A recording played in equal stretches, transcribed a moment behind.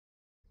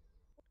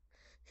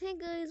Hey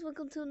guys,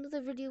 welcome to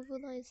another video of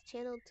Alliance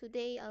channel.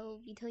 Today I will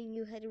be telling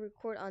you how to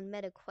record on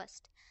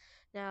MetaQuest.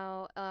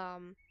 Now,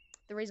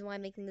 the reason why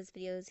I'm making this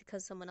video is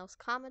because someone else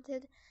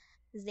commented.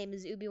 His name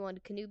is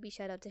Ubi1 Kanubi.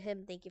 Shout out to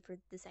him. Thank you for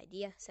this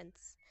idea,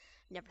 since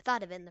I never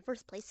thought of it in the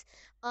first place.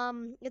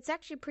 It's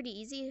actually pretty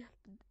easy.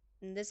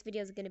 And this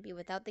video is going to be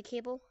without the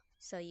cable,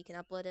 so you can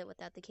upload it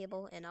without the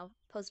cable, and I'll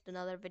post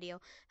another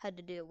video how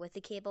to do it with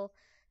the cable.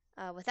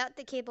 Without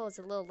the cable, it's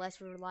a little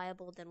less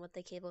reliable than with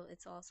the cable.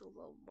 It's also a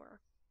little more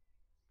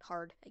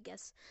hard, I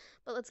guess.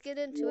 But let's get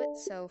into it.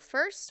 So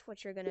first,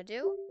 what you're gonna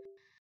do,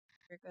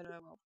 you're gonna,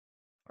 well,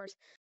 of course,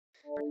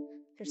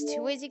 there's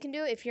two ways you can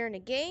do it. If you're in a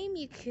game,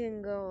 you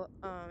can go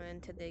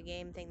into the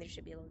game thing. There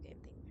should be a little game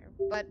thing here.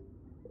 But,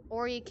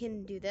 or you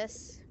can do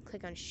this,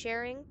 click on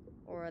sharing,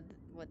 or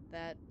what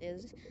that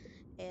is,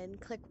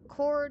 and click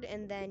record,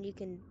 and then you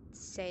can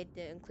say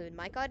to include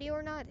mic audio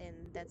or not, and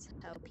that's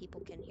how people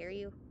can hear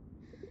you.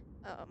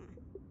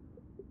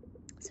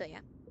 So yeah.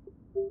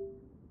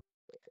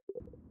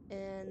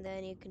 And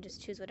then you can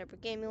just choose whatever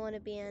game you want to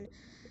be in.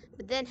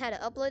 But then how to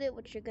upload it,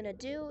 what you're going to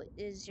do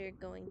is you're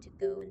going to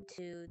go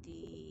into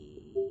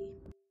the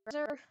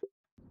browser.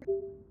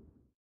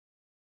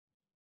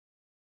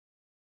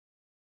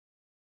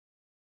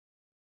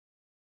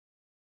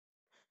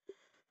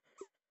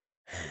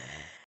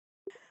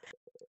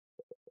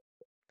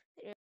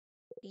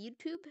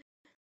 YouTube.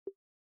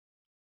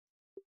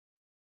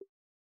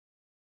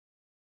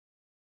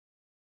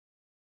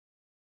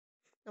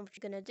 And what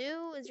you're going to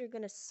do is you're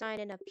going to sign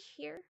in up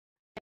here.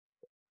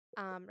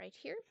 Right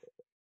here.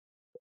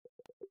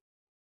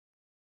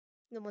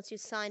 Then once you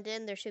signed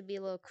in, there should be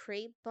a little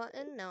create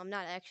button. Now, I'm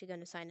not actually going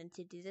to sign in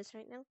to do this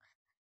right now,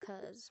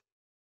 because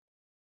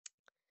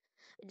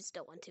I just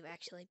don't want to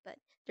actually, but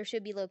there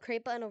should be a little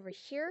create button over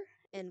here,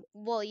 and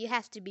well, you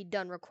have to be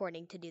done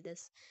recording to do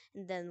this,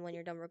 and then when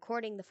you're done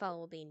recording, the file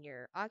will be in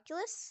your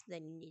Oculus.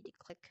 Then you need to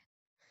click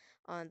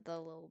on the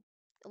little,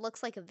 it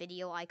looks like a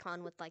video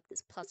icon with like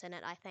this plus in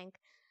it, I think.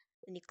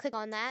 Then you click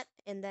on that,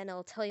 and then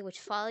it'll tell you which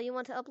file you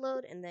want to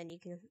upload, and then you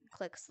can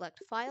click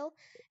select file.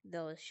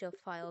 They'll show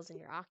files in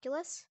your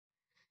Oculus.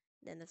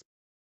 Then that's,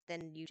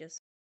 then you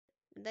just,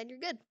 then you're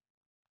good.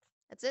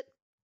 That's it.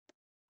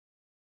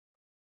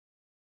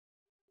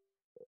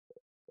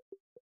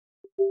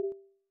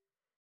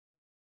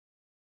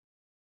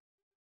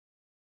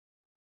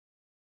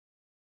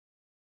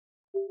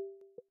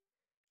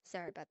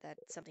 Sorry about that.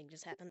 Something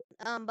just happened.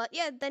 But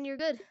yeah, then you're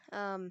good.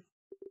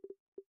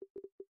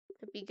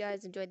 Hope you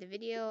guys enjoyed the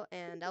video,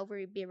 and I'll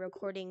be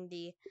recording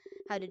the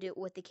how to do it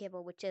with the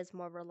cable, which is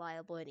more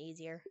reliable and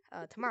easier,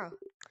 tomorrow.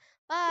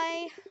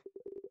 Bye!